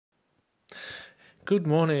good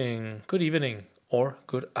morning, good evening, or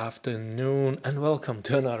good afternoon, and welcome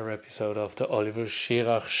to another episode of the Oliver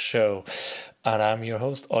Schirach Show. And I'm your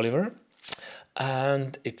host, Oliver,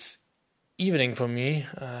 and it's evening for me.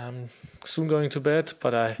 I'm soon going to bed,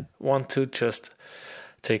 but I want to just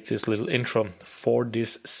take this little intro for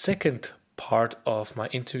this second part of my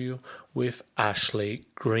interview with Ashley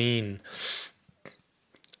Green.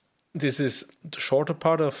 This is the shorter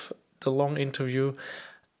part of the long interview,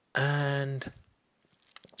 and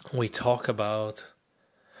we talk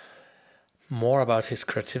more about his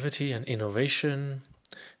creativity and innovation,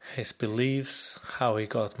 his beliefs, how he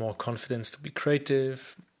got more confidence to be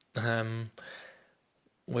creative.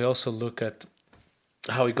 We also look at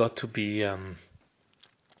how he got to be in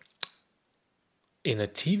a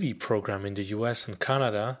TV program in the US and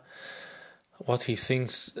Canada, what he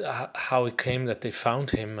thinks, how it came that they found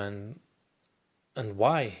him, and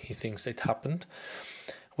why he thinks it happened.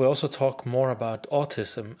 We also talk more about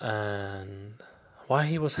autism and why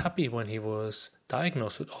he was happy when he was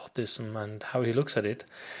diagnosed with autism and how he looks at it.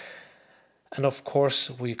 And of course,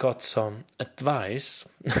 we got some advice,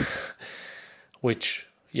 which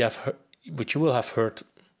you will have heard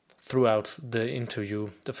throughout the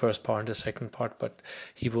interview, the first part and the second part, but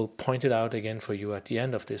he will point it out again for you at the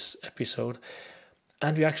end of this episode.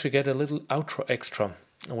 And we actually get a little outro extra,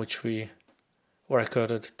 which we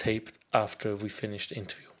recorded, taped after we finished the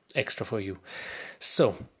interview, extra for you.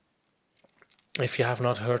 So, if you have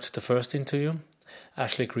not heard the first interview,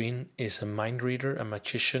 Ashley Green is a mind reader, a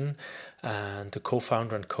magician, and the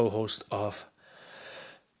co-founder and co-host of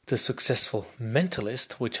The Successful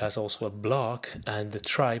Mentalist, which has also a blog, and The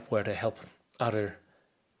Tribe, where they help other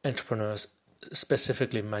entrepreneurs,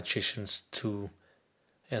 specifically magicians, to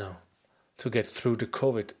get through the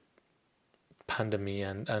COVID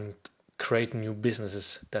pandemic and create new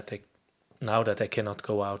businesses that they cannot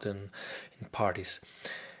go out in parties.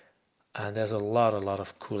 And there's a lot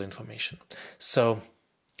of cool information. So,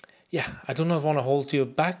 I do not want to hold you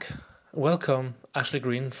back. Welcome, Ashley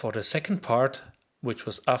Green, for the second part, which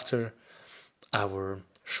was after our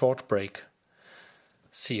short break.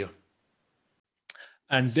 See you.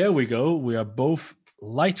 And there we go. We are both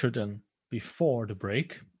lighter than before the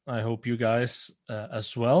break. I hope you guys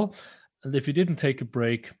as well. And if you didn't take a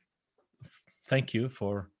break, thank you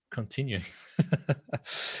for continuing.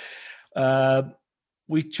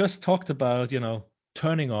 We just talked about,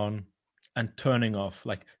 turning on and turning off.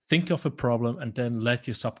 Like, think of a problem and then let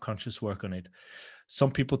your subconscious work on it.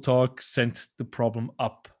 Some people send the problem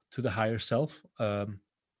up to the higher self.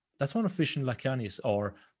 That's one of Vishen Lakhiani's,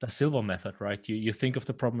 or the Silva method, right? You think of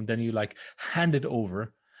the problem and then you hand it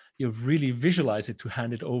over. You really visualize it to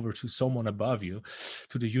hand it over to someone above you,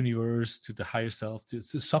 to the universe, to the higher self, to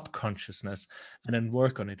subconsciousness, and then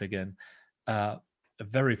work on it again. A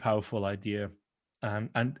very powerful idea.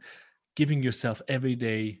 And giving yourself every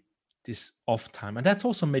day this off time. And that's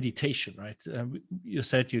also meditation, right? You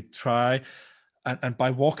said you try, and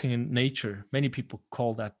by walking in nature, many people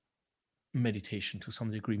call that meditation to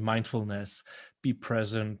some degree, mindfulness, be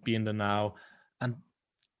present, be in the now, and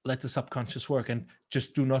let the subconscious work, and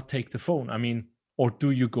just do not take the phone. I mean, or do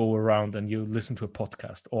you go around and you listen to a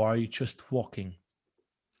podcast, or are you just walking?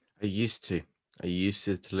 I used to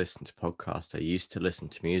listen to podcasts. I used to listen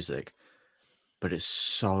to music, but it's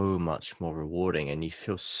so much more rewarding, and you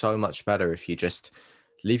feel so much better if you just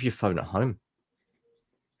leave your phone at home,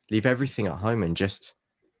 leave everything at home, and just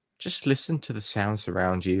listen to the sounds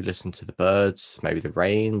around you, listen to the birds, maybe the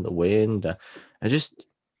rain, the wind, and just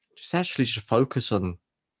actually just focus on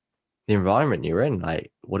the environment you're in,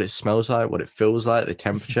 like what it smells like, what it feels like, the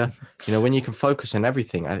temperature. When you can focus on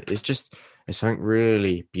everything, it's something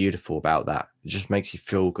really beautiful about that. It just makes you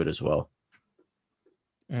feel good as well.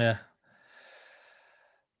 Yeah.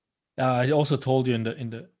 I also told you in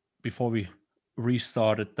the before we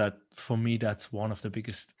restarted that for me that's one of the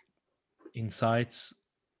biggest insights.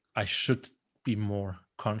 I should be more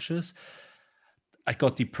conscious. I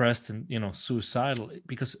got depressed and suicidal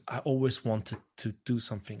because I always wanted to do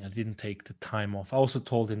something. I didn't take the time off. I also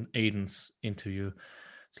told in Aiden's interview,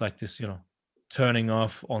 it's like this, turning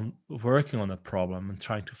off on working on a problem and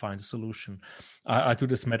trying to find a solution. I do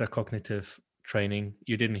this metacognitive training.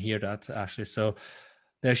 You didn't hear that, Ashley. So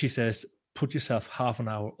there she says, put yourself half an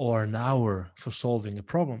hour or an hour for solving a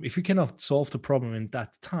problem. If you cannot solve the problem in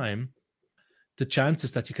that time, the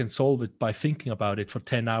chances that you can solve it by thinking about it for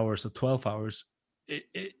 10 hours or 12 hours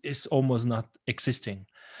is almost not existing.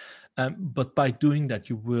 But by doing that,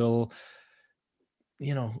 you will,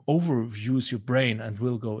 overuse your brain and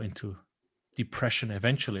will go into depression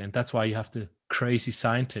eventually. And that's why you have the crazy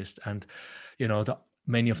scientist and, the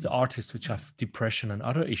many of the artists which have depression and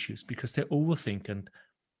other issues because they overthink, and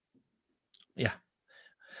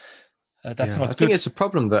that's not I good. think it's a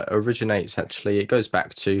problem that originates, actually, it goes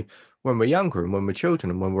back to when we're younger and when we're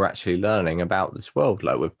children and when we're actually learning about this world,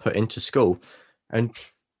 like we're put into school. And,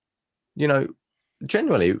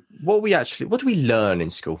 generally, what do we learn in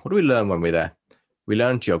school? What do we learn when we're there? We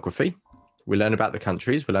learn geography, we learn about the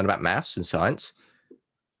countries, we learn about maths and science.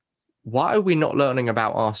 Why are we not learning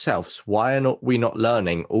about ourselves? Why are we not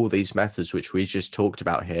learning all these methods which we just talked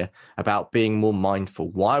about here, about being more mindful?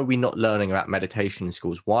 Why are we not learning about meditation in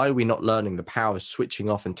schools? Why are we not learning the power of switching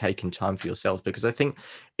off and taking time for yourselves? Because I think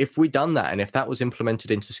if we done that and if that was implemented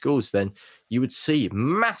into schools, then you would see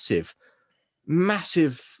massive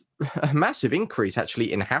increase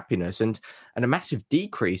actually in happiness and a massive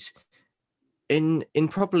decrease in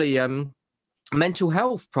probably mental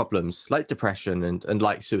health problems like depression and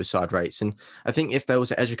like suicide rates. And I think if there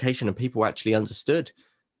was education and people actually understood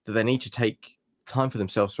that they need to take time for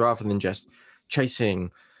themselves rather than just chasing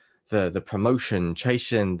the promotion,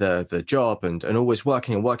 chasing the job and always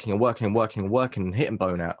working and hitting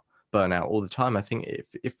burnout all the time. I think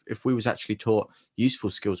if we was actually taught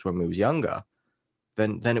useful skills when we was younger,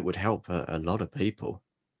 then it would help a lot of people.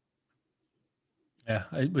 Yeah,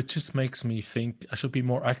 it just makes me think I should be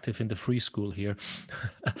more active in the free school here.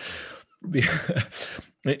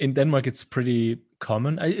 In Denmark, it's pretty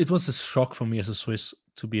common. It was a shock for me as a Swiss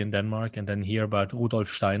to be in Denmark and then hear about Rudolf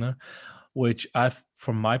Steiner, which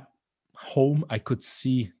from my home, I could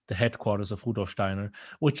see the headquarters of Rudolf Steiner,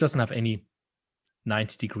 which doesn't have any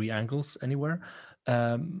 90-degree angles anywhere.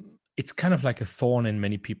 It's kind of like a thorn in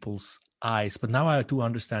many people's eyes. But now I do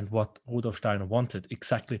understand what Rudolf Steiner wanted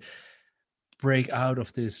exactly. Break out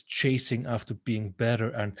of this chasing after being better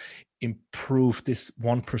and improve this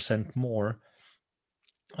 1% more.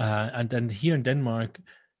 And then here in Denmark,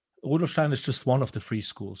 Rudolf Steiner is just one of the free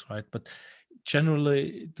schools, right? But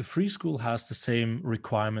generally, the free school has the same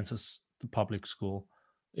requirements as the public school.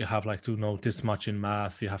 You have like to know this much in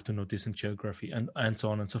math, you have to know this in geography, and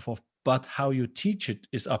so on and so forth. But how you teach it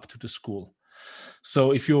is up to the school.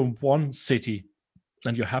 So if you're in one city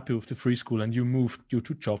and you're happy with the free school and you move due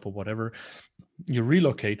to job or whatever, you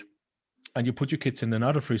relocate and you put your kids in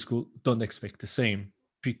another free school, don't expect the same,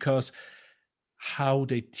 because how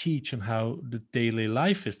they teach and how the daily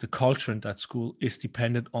life is, the culture in that school is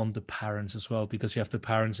dependent on the parents as well, because you have the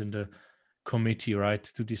parents in the committee, right,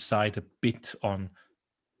 to decide a bit on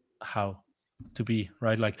how to be,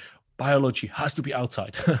 right? Like biology has to be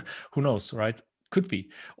outside. Who knows, right? Could be.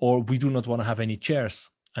 Or we do not want to have any chairs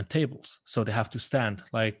and tables, so they have to stand,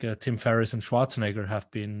 like Tim Ferriss and Schwarzenegger have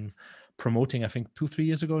been promoting, I think 2-3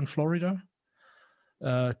 years ago in Florida,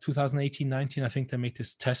 2018-19, I think they made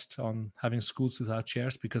this test on having schools without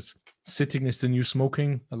chairs because sitting is the new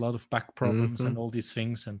smoking, a lot of back problems and all these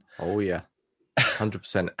things. And oh yeah,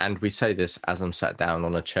 100%. And we say this as I'm sat down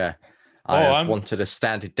on a chair. I've wanted a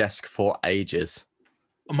standing desk for ages.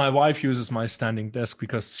 My wife uses my standing desk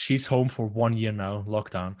because she's home for 1 year now,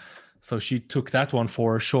 lockdown. So she took that one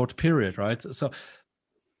for a short period, right? So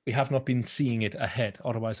we have not been seeing it ahead.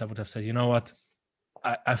 Otherwise, I would have said, you know what?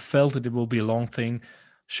 I felt that it will be a long thing.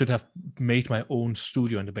 Should have made my own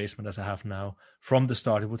studio in the basement as I have now. From the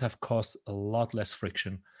start, it would have cost a lot less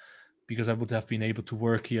friction because I would have been able to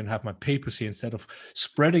work here and have my papers here instead of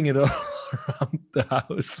spreading it all around the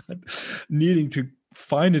house and needing to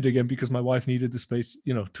find it again because my wife needed the space,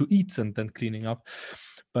 to eat and then cleaning up.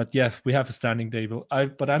 But yeah, we have a standing table.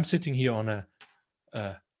 But I'm sitting here on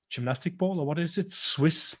a gymnastic ball, or what is it?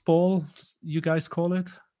 Swiss ball, you guys call it?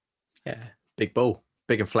 Yeah, big ball,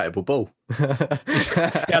 big inflatable ball.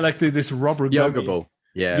 Yeah, like this rubber yoga ball.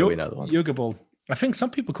 Yeah, we know the one. Yoga ball. I think some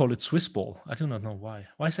people call it Swiss ball. I do not know why.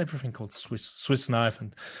 Why is everything called Swiss knife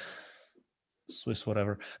and Swiss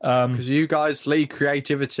whatever? Because you guys lead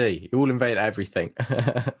creativity. You all invent everything.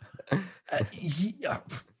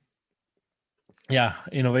 Yeah,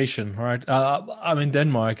 innovation, right? I'm in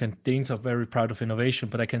Denmark and Danes are very proud of innovation,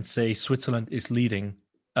 but I can say Switzerland is leading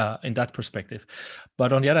in that perspective.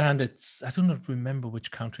 But on the other hand, I do not remember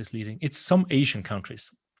which country is leading. It's some Asian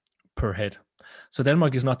countries per head. So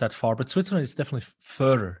Denmark is not that far, but Switzerland is definitely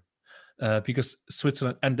further because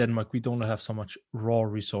Switzerland and Denmark, we don't have so much raw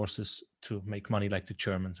resources to make money like the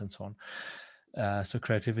Germans and so on. So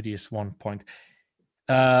creativity is one point.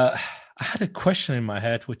 I had a question in my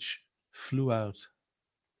head which flew out,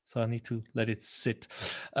 so I need to let it sit.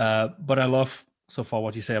 But I love so far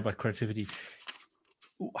what you say about creativity.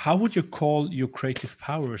 How would you call your creative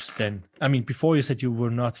powers then? I mean, before you said you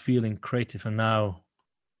were not feeling creative, and now,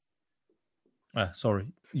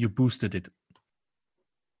 you boosted it.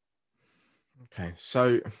 Okay,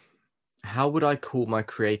 so How would I call my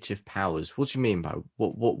creative powers? What do you mean by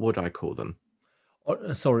what would I call them?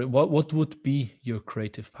 Or, sorry, what would be your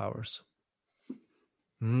creative powers?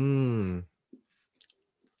 Hmm.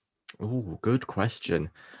 Oh, good question.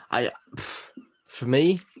 I, for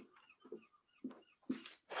me,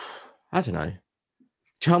 I don't know.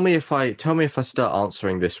 Tell me if I start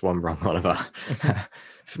answering this one wrong, Oliver.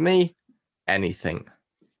 For me, anything.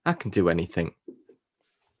 I can do anything.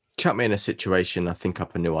 Chuck me in a situation, I think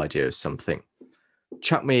up a new idea of something.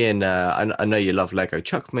 Chuck me in. I know you love Lego.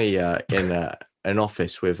 Chuck me in an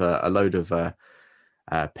office with a load of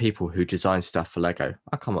people who design stuff for Lego.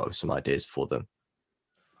 I come up with some ideas for them.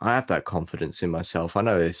 I have that confidence in myself. I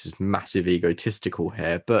know this is massive egotistical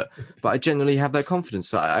here, but I generally have that confidence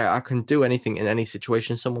that I can do anything in any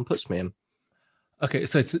situation someone puts me in. Okay,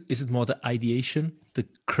 so is it more the ideation, the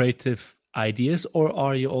creative ideas, or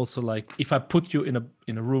are you also like, if I put you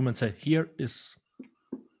in a room and say, here is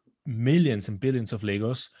millions and billions of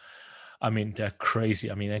Legos, I mean, they're crazy.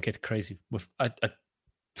 I mean, I get crazy with I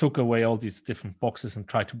took away all these different boxes and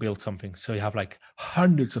tried to build something. So you have like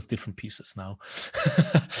hundreds of different pieces now.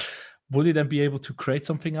 Would you then be able to create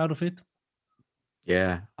something out of it?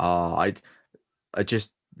 Yeah. I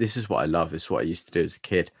just, this is what I love. This is what I used to do as a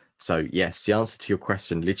kid. So yes, the answer to your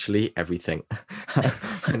question, literally everything.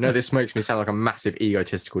 I know this makes me sound like a massive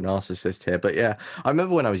egotistical narcissist here, but yeah, I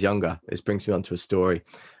remember when I was younger. This brings me on to a story.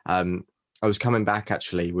 I was coming back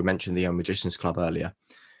actually. We mentioned the Young Magicians Club earlier,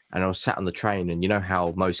 and I was sat on the train, and you know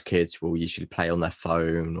how most kids will usually play on their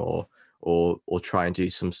phone or try and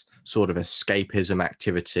do some sort of escapism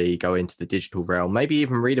activity, go into the digital realm, maybe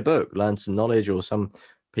even read a book, learn some knowledge, or some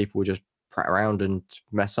people will just prat around and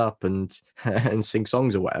mess up and and sing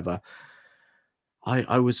songs or whatever.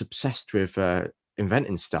 I was obsessed with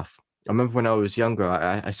inventing stuff. I remember when I was younger,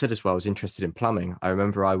 I said as well, I was interested in plumbing. I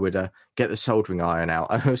remember I would get the soldering iron out.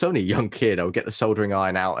 I was only a young kid. I would get the soldering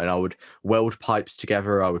iron out and I would weld pipes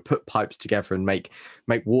together. I would put pipes together and make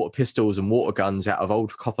water pistols and water guns out of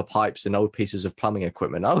old copper pipes and old pieces of plumbing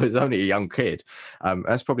equipment. I was only a young kid.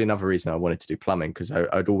 That's probably another reason I wanted to do plumbing, because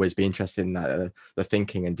I'd always be interested in the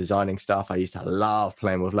thinking and designing stuff. I used to love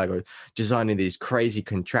playing with Lego, designing these crazy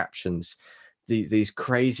contraptions, these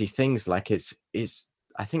crazy things. Like it's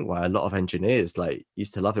I think why a lot of engineers like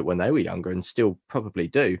used to love it when they were younger and still probably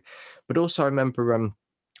do. But also I remember and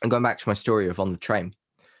going back to my story of on the train,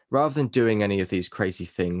 rather than doing any of these crazy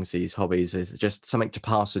things, these hobbies, is just something to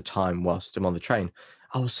pass the time whilst I'm on the train.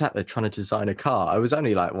 I was sat there trying to design a car. I was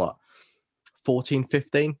only like what, 14,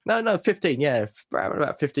 15? No, 15, yeah, around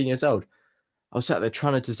about 15 years old. I was sat there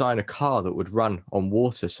trying to design a car that would run on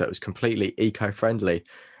water so it was completely eco-friendly.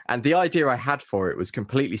 And the idea I had for it was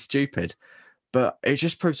completely stupid, but it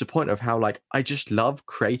just proves the point of how like I just love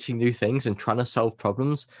creating new things and trying to solve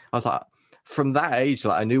problems. I was like, from that age,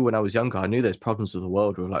 like I knew when I was younger, I knew there's problems with the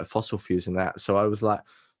world with like fossil fuels and that. So I was like,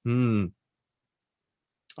 hmm,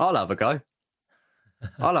 I'll have a go.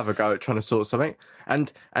 I'll have a go at trying to sort something.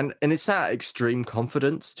 And it's that extreme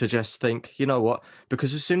confidence to just think, you know what?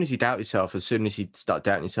 Because as soon as you doubt yourself, as soon as you start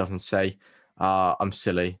doubting yourself and say, I'm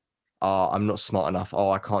silly, I'm not smart enough,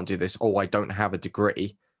 oh, I can't do this, oh, I don't have a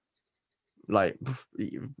degree, like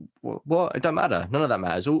what, it don't matter, none of that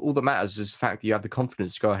matters. All that matters is the fact that you have the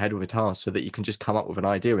confidence to go ahead with a task so that you can just come up with an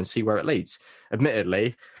idea and see where it leads.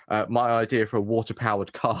 Admittedly, my idea for a water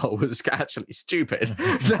powered car was actually stupid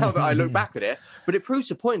now that I look back at it, but it proves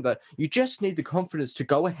the point that you just need the confidence to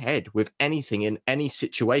go ahead with anything in any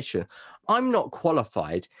situation. I'm not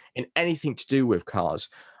qualified in anything to do with cars.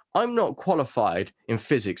 I'm not qualified in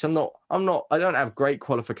physics. I don't have great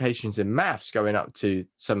qualifications in maths going up to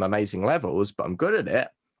some amazing levels, but I'm good at it.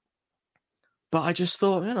 But I just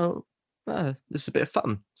thought, this is a bit of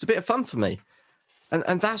fun. It's a bit of fun for me.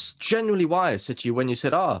 And that's genuinely why I said to you when you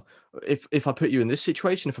said, if I put you in this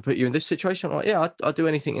situation, if I put you in this situation, I'm like, yeah, I'll do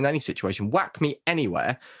anything in any situation. Whack me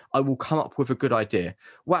anywhere, I will come up with a good idea.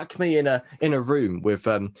 Whack me in a room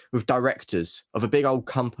with directors of a big old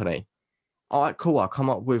company. All right, cool. I'll come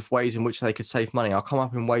up with ways in which they could save money. I'll come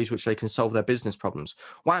up in ways which they can solve their business problems.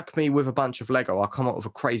 Whack me with a bunch of Lego. I'll come up with a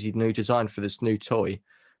crazy new design for this new toy.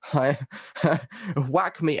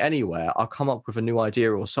 Whack me anywhere. I'll come up with a new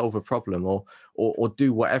idea or solve a problem or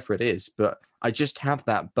do whatever it is. But I just have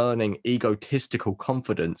that burning egotistical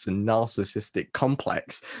confidence and narcissistic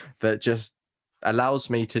complex that just allows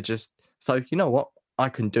me to just, so you know what? I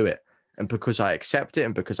can do it. And because I accept it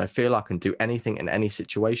and because I feel I can do anything in any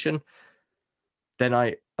situation, then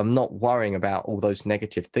I'm not worrying about all those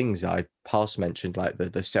negative things I past mentioned, like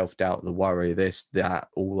the self-doubt, the worry, this, that,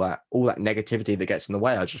 all that negativity that gets in the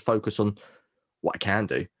way. I just focus on what I can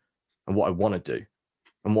do and what I want to do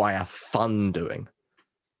and what I have fun doing.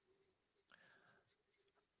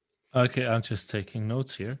 Okay, I'm just taking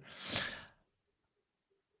notes here.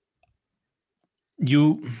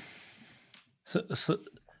 You, so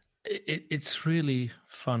it's really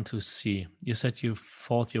fun to see. You said you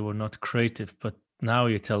thought you were not creative, but now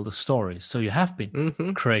you tell the story. So you have been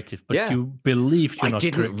Mm-hmm. creative, but Yeah. you believe you're I not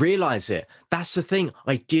didn't creative. realize it. That's the thing.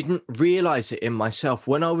 I didn't realize it in myself.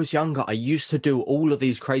 When I was younger, I used to do all of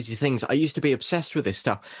these crazy things. I used to be obsessed with this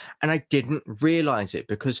stuff, and I didn't realize it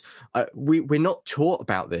because we're not taught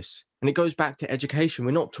about this. And it goes back to education.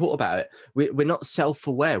 We're not taught about it. We're not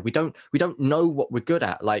self-aware. We don't know what we're good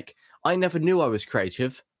at. Like, I never knew I was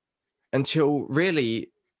creative until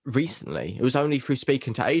really recently. It was only through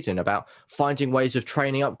speaking to Aiden about finding ways of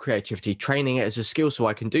training up creativity, training it as a skill so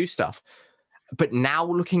I can do stuff. But now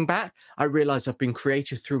looking back, I realize I've been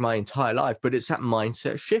creative through my entire life, but it's that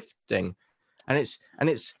mindset shifting. And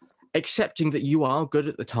it's accepting that you are good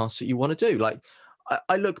at the tasks that you want to do. Like,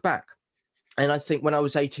 I look back and I think when I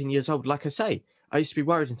was 18 years old, like I say, I used to be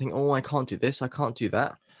worried and think, oh, I can't do this, I can't do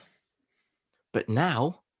that. But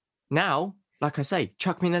now, like I say,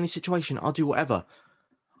 chuck me in any situation, I'll do whatever.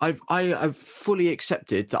 I've fully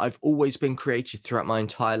accepted that I've always been creative throughout my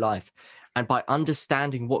entire life. And by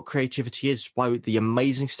understanding what creativity is, by the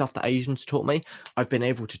amazing stuff that Asians taught me, I've been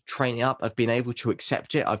able to train it up. I've been able to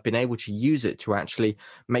accept it. I've been able to use it to actually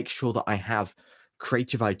make sure that I have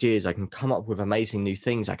creative ideas. I can come up with amazing new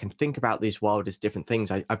things. I can think about these wildest different things.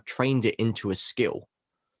 I've trained it into a skill.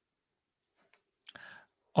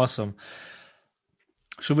 Awesome.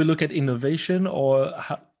 Should we look at innovation, or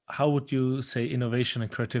how would you say innovation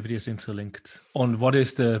and creativity is interlinked? On what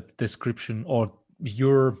is the description or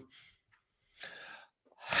your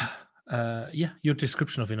your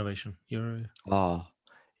description of innovation? Oh,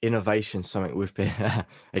 innovation, something we've been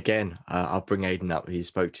again. I'll bring Aiden up. He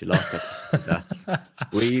spoke to you last episode.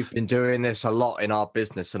 We've been doing this a lot in our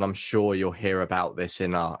business, and I'm sure you'll hear about this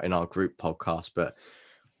in our group podcast. But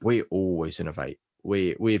we always innovate.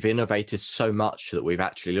 We've innovated so much that we've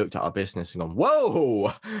actually looked at our business and gone,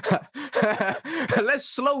 "Whoa, let's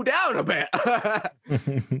slow down a bit."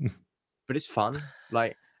 But it's fun.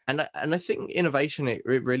 Like, and I think innovation it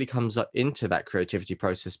really comes up into that creativity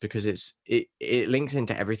process because it links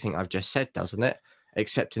into everything I've just said, doesn't it?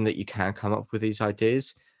 Accepting that you can come up with these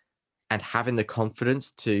ideas and having the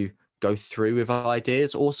confidence to go through with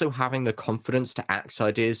ideas, also having the confidence to axe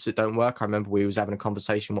ideas that don't work. I remember we was having a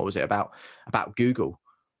conversation, what was it about Google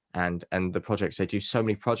and the projects they do. So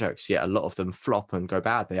many projects, yet a lot of them flop and go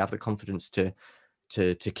bad. They have the confidence to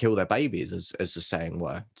kill their babies, as the saying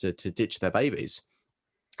were, to ditch their babies.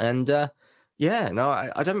 And yeah, no,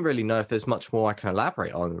 I don't really know if there's much more I can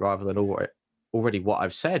elaborate on rather than already what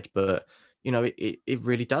I've said, but you know, it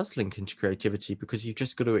really does link into creativity because you've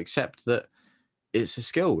just got to accept that it's a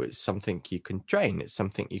skill. It's something you can train. It's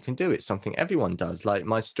something you can do. It's something everyone does. Like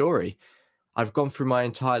my story, I've gone through my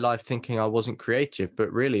entire life thinking I wasn't creative,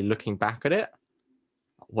 but really looking back at it,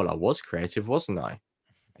 well, I was creative, wasn't I?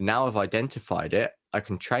 Now I've identified it, I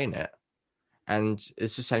can train it. And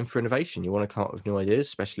it's the same for innovation. You want to come up with new ideas,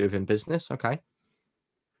 especially within business. Okay.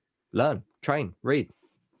 Learn, train, read.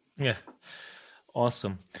 Yeah,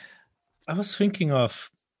 awesome. I was thinking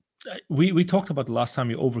of we talked about the last time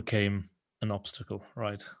you overcame an obstacle,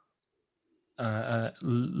 right?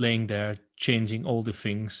 Laying there, changing all the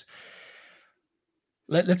things.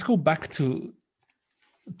 Let's go back to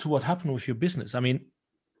what happened with your business. I mean,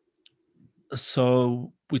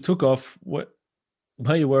 so we took off where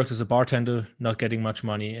you worked as a bartender, not getting much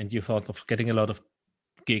money, and you thought of getting a lot of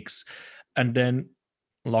gigs, and then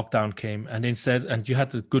lockdown came, and you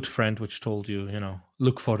had a good friend which told you,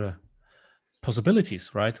 look for the possibilities,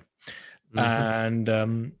 right? Mm-hmm.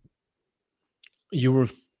 And you were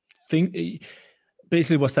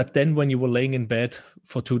basically, was that then when you were laying in bed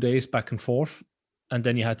for 2 days back and forth, and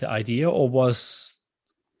then you had the idea, or was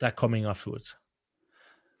that coming afterwards?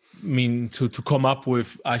 I mean, to come up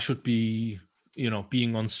with, I should be,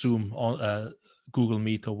 being on Zoom, on Google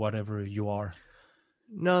Meet or whatever you are.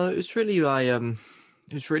 No, it was really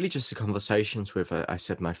it was really just the conversations with I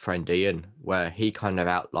said my friend Ian, where he kind of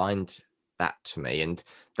outlined that to me, and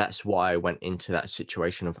that's why I went into that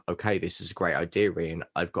situation of, okay, this is a great idea, Ian.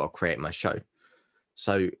 I've got to create my show.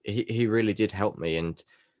 So he really did help me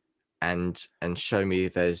and show me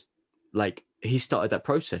there's, like, he started that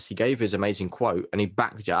process. He gave his amazing quote and he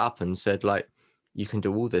backed it up and said, like, you can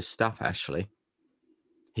do all this stuff, Ashley.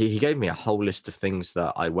 He gave me a whole list of things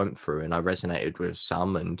that I went through, and I resonated with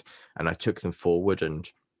some, and I took them forward, and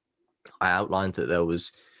I outlined that there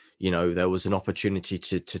was, there was an opportunity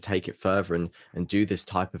to take it further and do this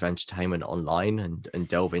type of entertainment online and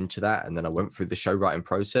delve into that. And then I went through the show writing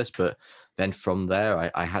process, but then from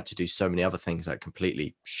there, I had to do so many other things that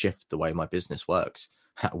completely shift the way my business works,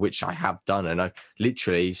 which I have done. And I've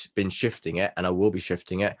literally been shifting it, and I will be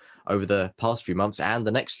shifting it over the past few months and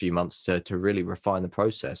the next few months to really refine the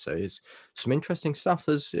process. So it's some interesting stuff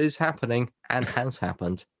is happening and has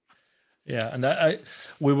happened. Yeah, and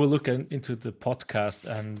we will look into the podcast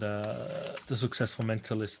and the Successful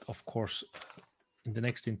Mentalist, of course, in the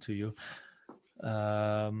next interview.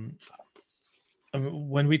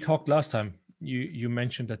 When we talked last time, you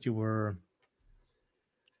mentioned that you were,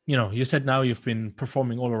 you said now you've been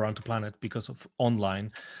performing all around the planet because of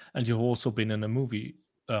online, and you've also been in a movie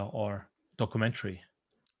or documentary.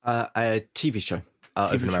 A TV show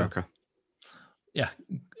over in America. Yeah,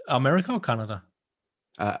 America or Canada?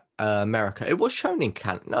 America. It was shown in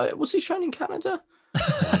Canada. No, was it shown in Canada?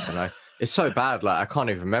 I don't know. It's so bad. Like, I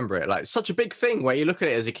can't even remember it. Like, such a big thing where you look at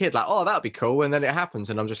it as a kid, like, oh, that'd be cool. And then it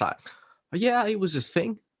happens. And I'm just like, oh, yeah, it was a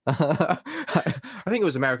thing. I think it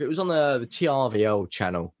was America. It was on the TRVL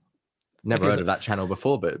channel. Never heard of that channel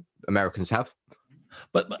before, but Americans have.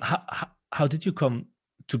 But how did you come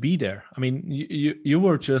to be there? I mean, you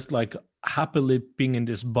were just like happily being in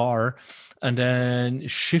this bar and then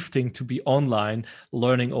shifting to be online,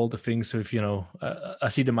 learning all the things with, I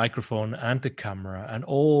see the microphone and the camera and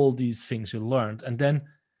all these things you learned. And then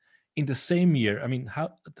in the same year, I mean,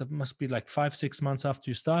 that must be like 5-6 months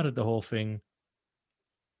after you started the whole thing,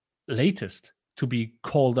 latest, to be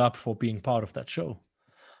called up for being part of that show.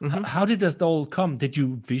 Mm-hmm. How did that all come? Did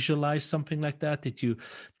you visualize something like that? Did you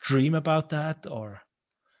dream about that? Or,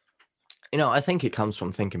 I think it comes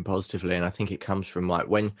from thinking positively, and I think it comes from like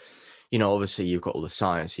when, obviously you've got all the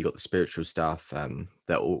science, you've got the spiritual stuff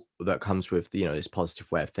that comes with this positive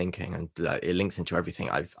way of thinking, and it links into everything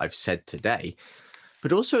I've said today.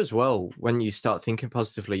 But also as well, when you start thinking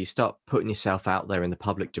positively, you start putting yourself out there in the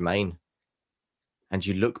public domain, and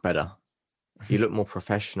you look better, you look more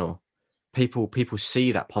professional. People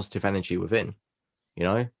see that positive energy within,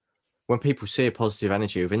 when people see a positive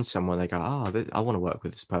energy within someone, they go, oh, I want to work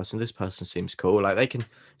with this person. This person seems cool. Like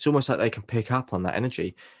it's almost like they can pick up on that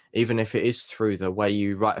energy, even if it is through the way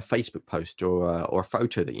you write a Facebook post or a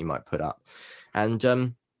photo that you might put up. And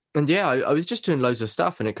yeah, I was just doing loads of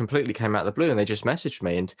stuff, and it completely came out of the blue, and they just messaged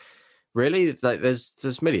me. And really, like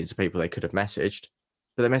there's millions of people they could have messaged,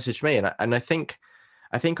 but they messaged me. And I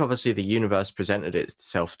think obviously the universe presented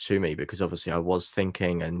itself to me because obviously I was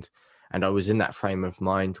thinking and I was in that frame of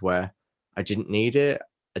mind where I didn't need it,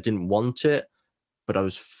 I didn't want it, but I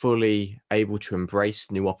was fully able to embrace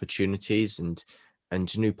new opportunities and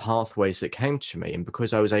new pathways that came to me. And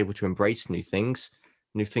because I was able to embrace new things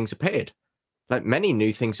appeared. Like many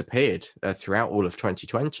new things appeared throughout all of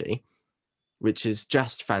 2020, which is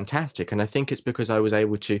just fantastic. And I think it's because I was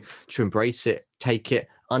able to embrace it, take it,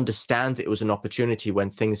 understand that it was an opportunity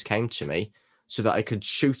when things came to me, so that I could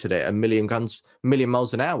shoot at it a million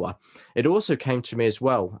miles an hour. It also came to me as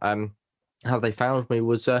well. How they found me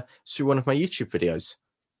was through one of my YouTube videos,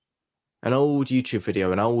 an old YouTube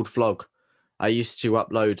video, an old vlog. I used to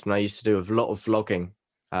upload, and I used to do a lot of vlogging.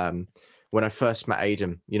 When I first met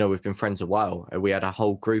Aidan, we've been friends a while. We had a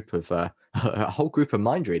whole group of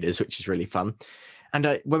mind readers, which is really fun. And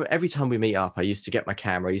every time we meet up, I used to get my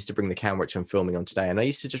camera. I used to bring the camera which I'm filming on today, and I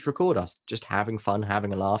used to just record us, just having fun,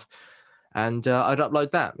 having a laugh. And I'd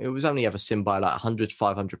upload that. It was only ever seen by like 100,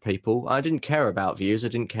 500 people. I didn't care about views. I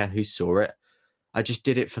didn't care who saw it. I just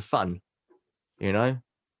did it for fun, And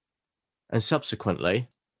subsequently,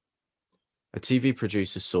 a TV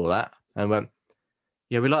producer saw that and went,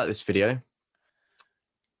 yeah, we like this video.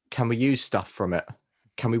 Can we use stuff from it?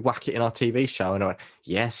 Can we whack it in our TV show? And I went,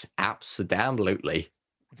 yes, absolutely.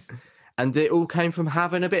 And it all came from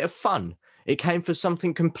having a bit of fun. It came from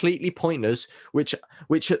something completely pointless, which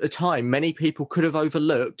at the time, many people could have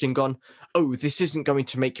overlooked and gone, oh, this isn't going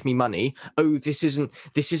to make me money. Oh, this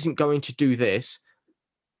isn't going to do this.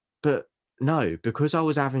 But no, because I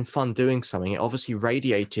was having fun doing something, it obviously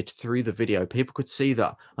radiated through the video. People could see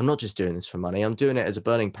that I'm not just doing this for money. I'm doing it as a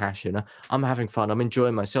burning passion. I'm having fun. I'm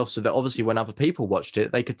enjoying myself. So that obviously when other people watched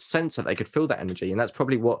it, they could sense it. They could feel that energy. And that's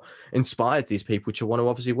probably what inspired these people to want to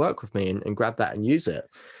obviously work with me and grab that and use it.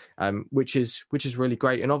 Which is really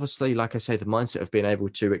great. And obviously, like I say, the mindset of being able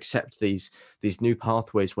to accept these new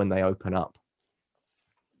pathways when they open up.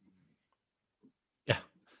 Yeah,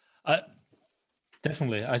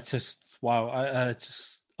 definitely. I just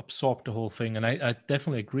absorbed the whole thing. And I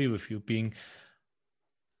definitely agree with you, being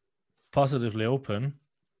positively open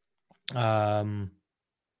for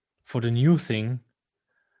the new thing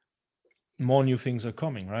more new things are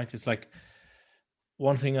coming, right? It's like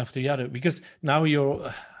one thing after the other, because now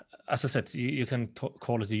you're, as I said, you can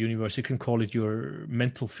call it the universe, you can call it your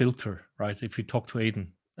mental filter, right? If you talk to Aiden,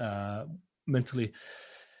 mentally,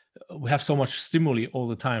 we have so much stimuli all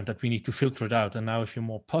the time that we need to filter it out. And now if you're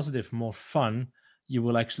more positive, more fun, you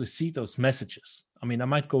will actually see those messages. I mean, I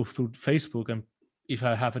might go through Facebook, and if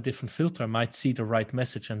I have a different filter, I might see the right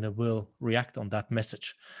message and I will react on that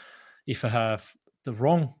message. If I have the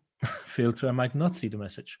wrong filter, I might not see the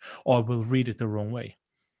message, or I will read it the wrong way.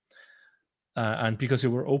 And because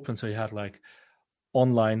you were open, so you had like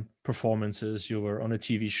online performances, you were on a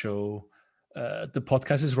TV show, the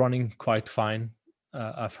podcast is running quite fine.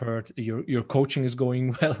 I've heard your coaching is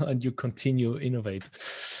going well, and you continue to innovate.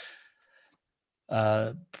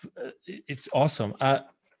 It's awesome.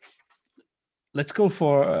 Let's go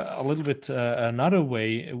for a little bit another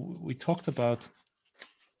way. We talked about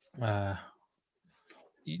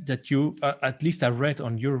that you, at least I read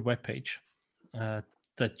on your webpage,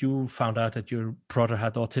 that you found out that your brother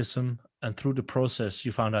had autism, and through the process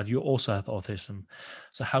you found out you also had autism.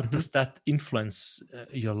 So how does that influence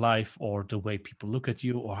your life, or the way people look at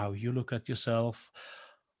you, or how you look at yourself,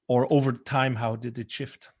 or over time, how did it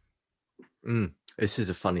shift? This is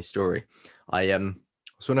a funny story. So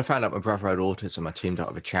when I found out my brother had autism, I teamed up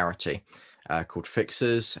with a charity called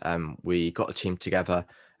Fixers. We got a team together,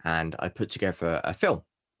 and I put together a film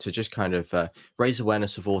to just kind of raise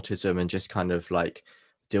awareness of autism and just kind of like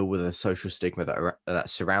deal with the social stigma that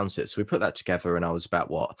surrounds it. So we put that together, and I was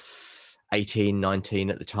about 18, 19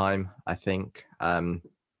 at the time, I think.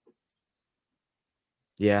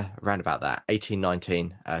 Yeah, around about that, 18,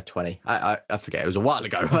 19, 20. I forget. It was a while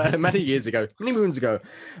ago, many years ago, many moons ago.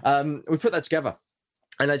 We put that together,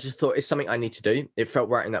 and I just thought it's something I need to do. It felt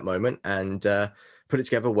right in that moment, and put it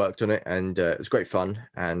together, worked on it, and it was great fun.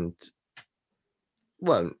 And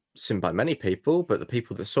weren't seen by many people, but the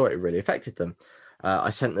people that saw it really affected them.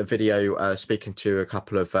 I sent the video speaking to a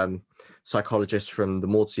couple of psychologists from the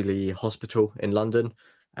Maudsley Hospital in London,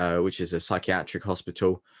 which is a psychiatric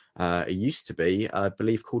hospital. It used to be, I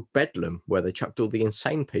believe, called Bedlam, where they chucked all the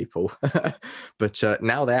insane people. But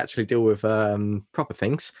now they actually deal with proper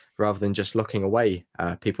things rather than just locking away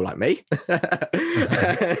people like me.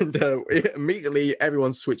 And immediately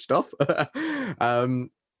everyone switched off.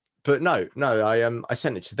 But no, I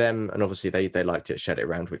sent it to them, and obviously they liked it, shared it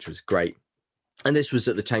around, which was great. And this was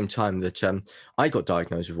at the same time that I got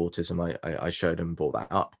diagnosed with autism. I showed them, brought that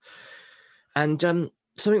up. And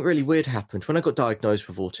something really weird happened. When I got diagnosed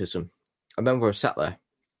with autism, I remember I sat there,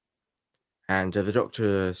 and the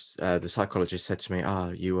doctor, the psychologist said to me,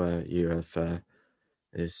 you have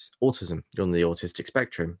this autism. You're on the autistic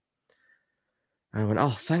spectrum. And I went,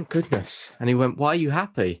 oh, thank goodness. And he went, why are you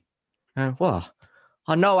happy? Well,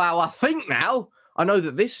 I know how I think now. I know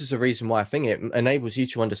that this is the reason why I think. It enables you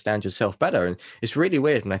to understand yourself better. And it's really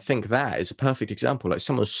weird. And I think that is a perfect example. Like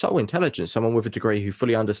someone so intelligent, someone with a degree who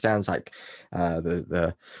fully understands like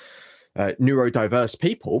the neurodiverse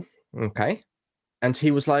people. Okay. And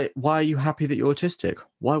he was like, why are you happy that you're autistic?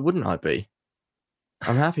 Why wouldn't I be?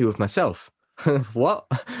 I'm happy with myself. What?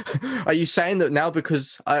 Are you saying that now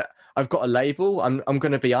because I've got a label, I'm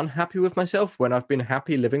going to be unhappy with myself when I've been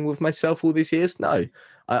happy living with myself all these years? No,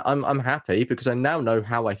 I'm happy because I now know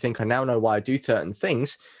how I think. I now know why I do certain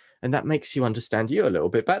things, and that makes you understand you a little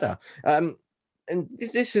bit better. And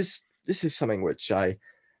this is something which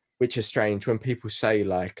is strange when people say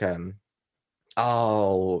like,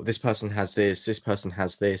 oh, this person has this person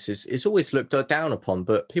has this. It's always looked down upon,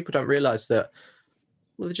 but people don't realize that,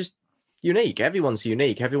 well, they're just unique. Everyone's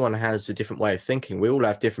unique. Everyone has a different way of thinking. We all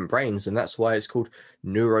have different brains, and that's why it's called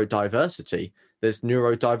neurodiversity. There's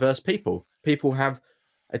neurodiverse people. People have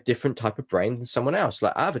a different type of brain than someone else.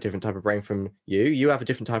 Like I have a different type of brain from you. You have a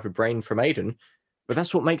different type of brain from Aiden. But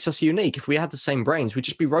that's what makes us unique. If we had the same brains, we'd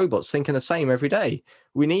just be robots thinking the same every day.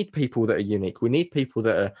 We need people that are unique. We need people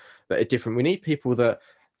that are different. We need people that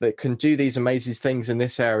can do these amazing things in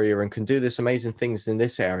this area and can do this amazing things in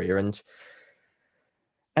this area. And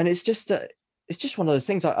it's just one of those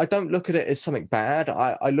things. I don't look at it as something bad.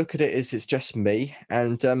 I look at it as it's just me.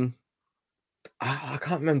 And I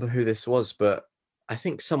can't remember who this was, but I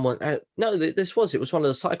think someone, it was one of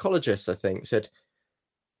the psychologists, I think, said,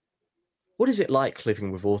 what is it like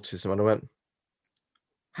living with autism? And I went,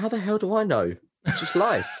 how the hell do I know? It's just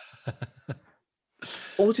life.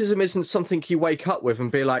 Autism isn't something you wake up with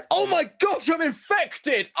and be like, oh my gosh, I'm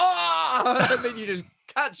infected. And then you just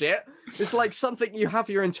catch it. It's like something you have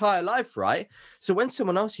your entire life, right? So when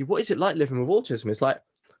someone asks you, what is it like living with autism? It's like,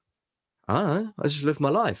 I don't know, I just live my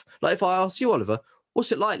life. Like if I ask you, Oliver,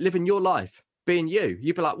 what's it like living your life, being you?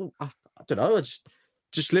 You'd be like, well, I don't know, I just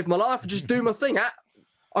just live my life and just do my thing.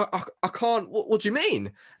 I can't. What do you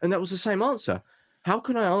mean? And that was the same answer. How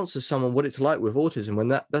can I answer someone what it's like with autism when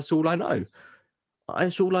that's all I know?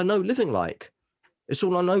 It's all I know living like. It's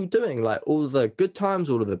all I know doing. Like all of the good times,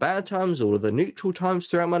 all of the bad times, all of the neutral times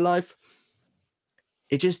throughout my life.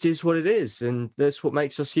 It just is what it is, and that's what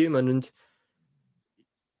makes us human. And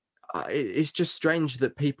it's just strange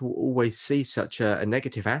that people always see such a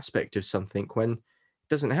negative aspect of something when it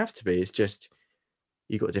doesn't have to be. It's just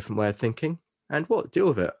you got a different way of thinking, and deal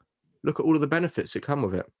with it. Look at all of the benefits that come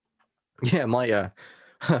with it. Yeah, my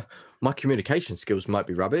my communication skills might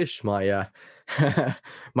be rubbish. My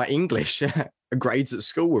my English grades at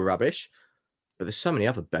school were rubbish, but there's so many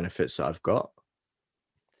other benefits that I've got.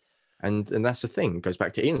 And that's the thing. It goes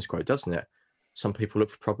back to Ian's quote, doesn't it? Some people look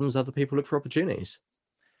for problems, other people look for opportunities.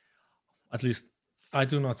 At least I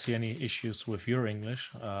do not see any issues with your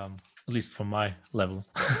English, at least from my level.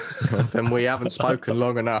 Then we haven't spoken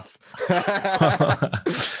long enough.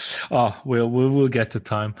 Oh, we'll get to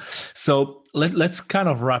time. So let's kind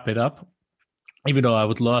of wrap it up. Even though I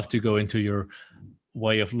would love to go into your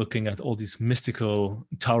way of looking at all these mystical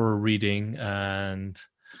tarot reading,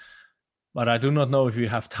 but I do not know if you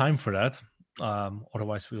have time for that.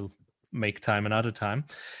 Otherwise, we'll make time another time.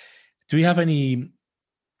 Do you have any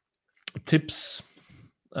tips,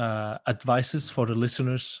 advices for the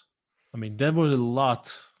listeners? I mean, there was a lot,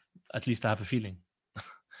 at least I have a feeling.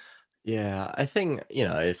 Yeah, I think,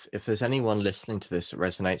 if there's anyone listening to this that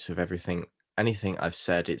resonates with anything I've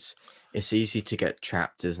said, it's easy to get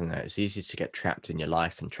trapped, isn't it? It's easy to get trapped in your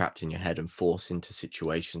life and trapped in your head and forced into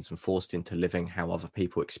situations and forced into living how other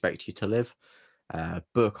people expect you to live.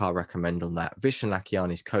 Book I'll recommend on that, Vishen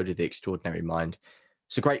Lakhiani's Code of the Extraordinary Mind.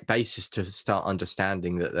 It's a great basis to start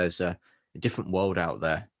understanding that there's a different world out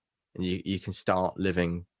there, and you can start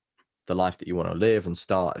living the life that you want to live and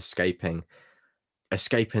start escaping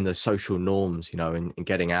the social norms, and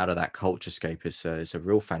getting out of that culturescape. It's a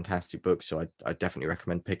real fantastic book. So I definitely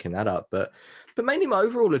recommend picking that up. But mainly my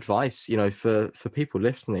overall advice, for people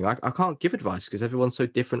listening, I can't give advice because everyone's so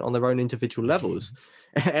different on their own individual levels.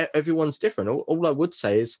 Everyone's different. All I would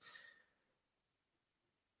say is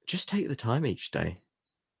just take the time each day.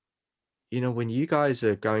 When you guys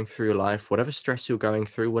are going through your life, whatever stress you're going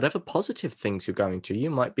through, whatever positive things you're going through, you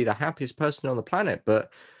might be the happiest person on the planet,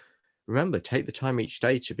 but remember, take the time each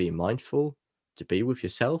day to be mindful, to be with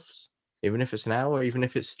yourselves, even if it's an hour, even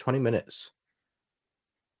if it's 20 minutes.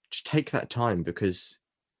 Just take that time, because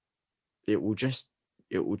it will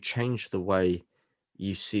change the way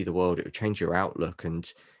you see the world. It will change your outlook. And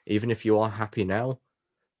even if you are happy now,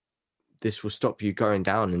 this will stop you going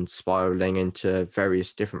down and spiraling into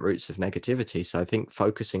various different routes of negativity. So I think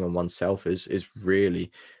focusing on oneself is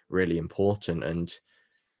really, really important. And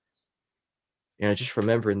just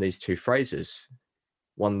remembering these two phrases,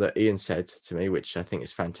 one that Ian said to me, which I think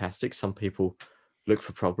is fantastic. Some people look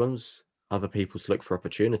for problems, other people look for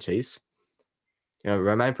opportunities.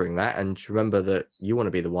 Remembering that, and remember that you want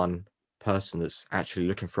to be the one person that's actually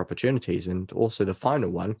looking for opportunities. And also the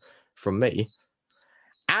final one from me,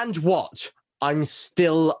 and what? I'm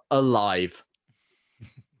still alive.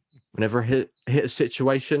 Whenever I hit a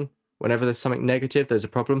situation, whenever there's something negative, there's a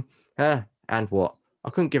problem, and what? I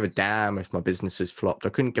couldn't give a damn if my business has flopped. I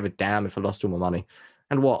couldn't give a damn if I lost all my money.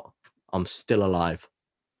 And what? I'm still alive.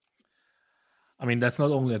 I mean, that's not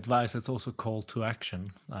only advice, it's also call to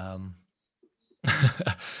action.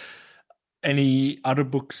 Any other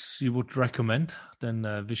books you would recommend than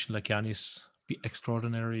Vishen Lakhiani's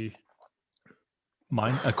Extraordinary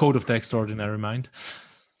Mind, A Code of the Extraordinary Mind?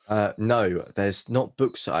 No, there's not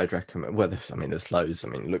books that I'd recommend. Well, there's loads.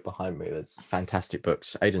 Look behind me. There's fantastic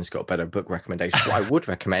books. Aidan's got better book recommendations. What I would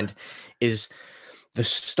recommend is the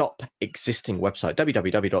Stop Existing website,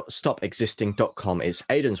 www.stopexisting.com. It's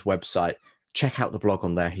Aidan's website. Check out the blog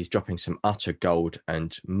on there. He's dropping some utter gold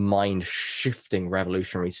and mind-shifting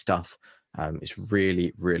revolutionary stuff. It's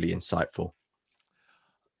really, really insightful.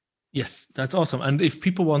 Yes, that's awesome. And if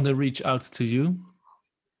people want to reach out to you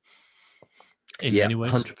in any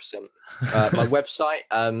ways? 100%. My website,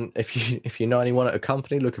 if you know anyone at a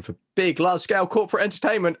company looking for big, large-scale corporate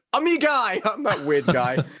entertainment, I'm your guy. I'm that weird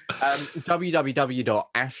guy.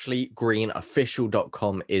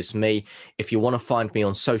 www.ashleygreenofficial.com is me. If you want to find me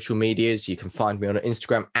on social medias, you can find me on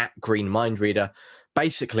Instagram @greenmindreader.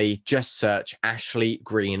 Basically, just search Ashley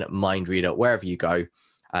Green Mindreader wherever you go.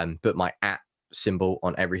 Put my @ symbol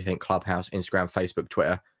on everything: Clubhouse, Instagram, Facebook,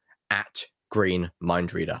 Twitter,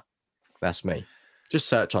 @greenmindreader. That's me. Just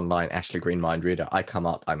search online Ashley Green Mindreader. I come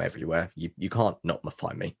up. I'm everywhere. You can't not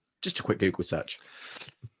find me. Just a quick Google search.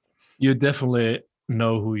 You definitely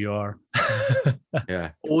know who you are.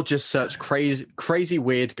 Yeah. Or just search crazy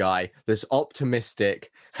weird guy that's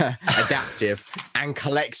optimistic, adaptive, and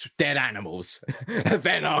collects dead animals.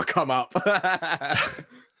 Then I'll come up.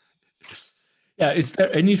 Yeah, is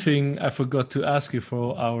there anything I forgot to ask you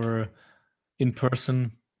for our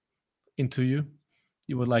in-person interview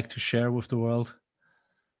you would like to share with the world?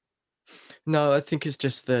 No, I think it's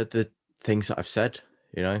just the things that I've said,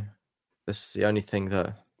 you know. That's the only thing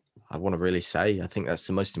that I want to really say. I think that's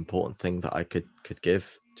the most important thing that I could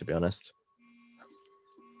give, to be honest.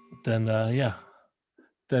 Then yeah.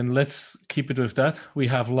 Then let's keep it with that. We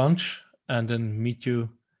have lunch and then meet you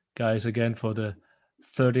guys again for the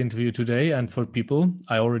third interview today. And for people,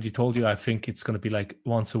 I already told you, I think it's going to be like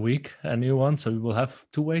once a week, a new one. So we will have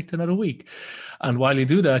to wait another week. And while you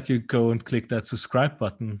do that, you go and click that subscribe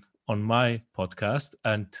button on my podcast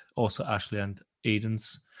and also Ashley and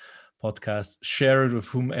Aidan's podcast. Share it with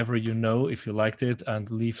whomever you know if you liked it, and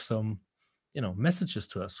leave some, messages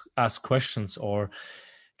to us, ask questions, or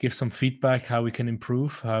give some feedback how we can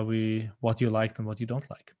improve, what you liked and what you don't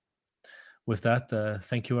like. With that,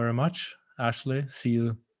 thank you very much, Ashley. See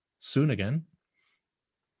you soon again.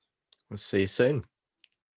 We'll see you soon.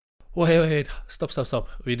 Wait. Stop.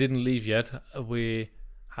 We didn't leave yet. We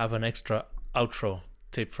have an extra outro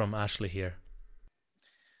tip from Ashley here.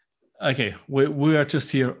 Okay, we are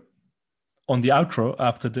just here on the outro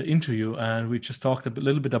after the interview, and we just talked a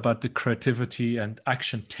little bit about the creativity and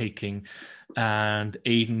action taking and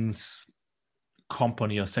Aidan's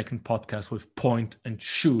company or second podcast with Point and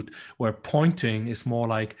Shoot, where pointing is more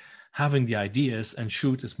like having the ideas and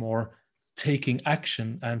shoot is more taking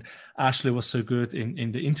action. And Ashley was so good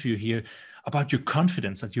in the interview here about your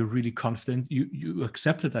confidence, that you're really confident. You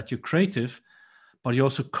accepted that you're creative, but you're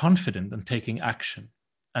also confident in taking action.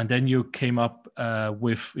 And then you came up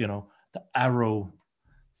with, the arrow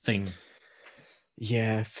thing.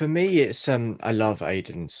 Yeah, for me, it's I love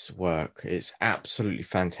Aidan's work. It's absolutely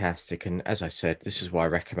fantastic. And as I said, this is why I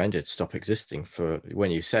recommended Stop Existing. For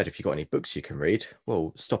when you said if you've got any books you can read,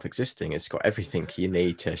 well, Stop Existing. It's got everything you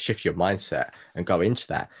need to shift your mindset and go into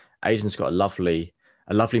that. Aidan's got a lovely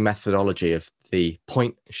methodology of the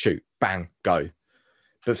point, shoot, bang, go.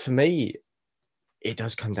 But for me, it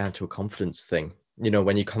does come down to a confidence thing.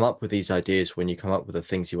 When you come up with these ideas, when you come up with the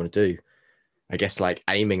things you want to do, I guess like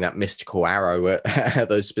aiming that mystical arrow at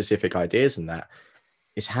those specific ideas, and that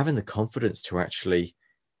is having the confidence to actually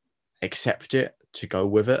accept it, to go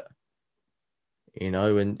with it,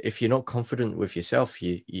 and if you're not confident with yourself,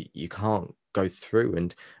 you can't go through.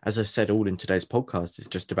 And as I said, all in today's podcast is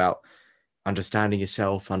just about understanding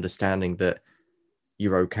yourself, understanding that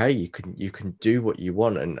you're okay, you can do what you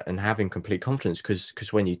want, and having complete confidence,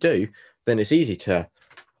 because when you do, then it's easy to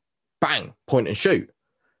bang, point and shoot.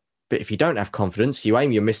 But if you don't have confidence, you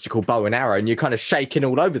aim your mystical bow and arrow and you're kind of shaking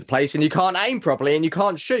all over the place and you can't aim properly and you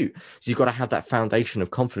can't shoot. So you've got to have that foundation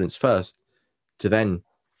of confidence first to then,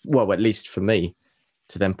 well, at least for me,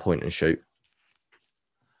 to then point and shoot.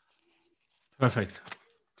 Perfect.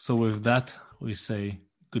 So with that, we say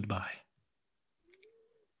goodbye.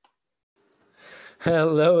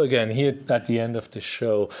 Hello again, here at the end of the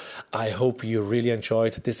show. I hope you really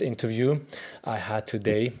enjoyed this interview I had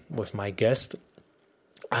today with my guest.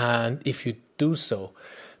 And if you do so,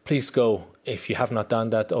 please go, if you have not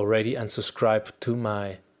done that already, and subscribe to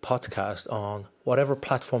my podcast on whatever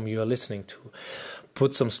platform you are listening to.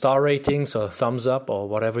 Put some star ratings or thumbs up or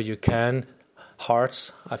whatever you can,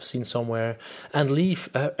 hearts I've seen somewhere, and leave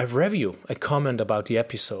a review, a comment about the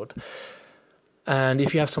episode. And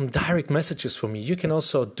if you have some direct messages for me, you can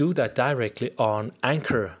also do that directly on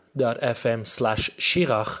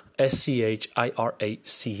anchor.fm/Schirach,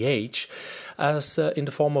 SCHIRACH, as in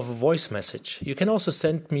the form of a voice message. You can also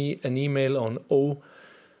send me an email on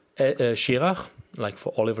Schirach, like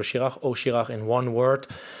for Oliver Schirach, Schirach in one word,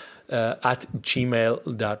 at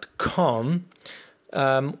gmail.com,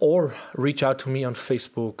 or reach out to me on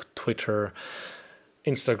Facebook, Twitter,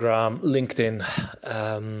 Instagram, LinkedIn.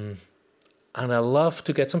 And I love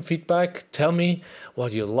to get some feedback. Tell me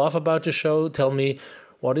what you love about the show. Tell me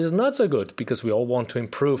what is not so good, because we all want to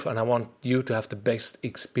improve and I want you to have the best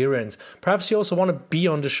experience. Perhaps you also want to be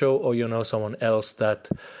on the show, or you know someone else that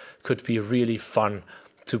could be really fun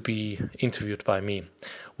to be interviewed by me.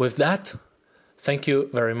 With that, thank you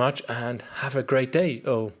very much and have a great day.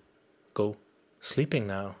 Oh, go sleeping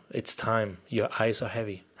now. It's time. Your eyes are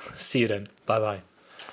heavy. See you then. Bye-bye.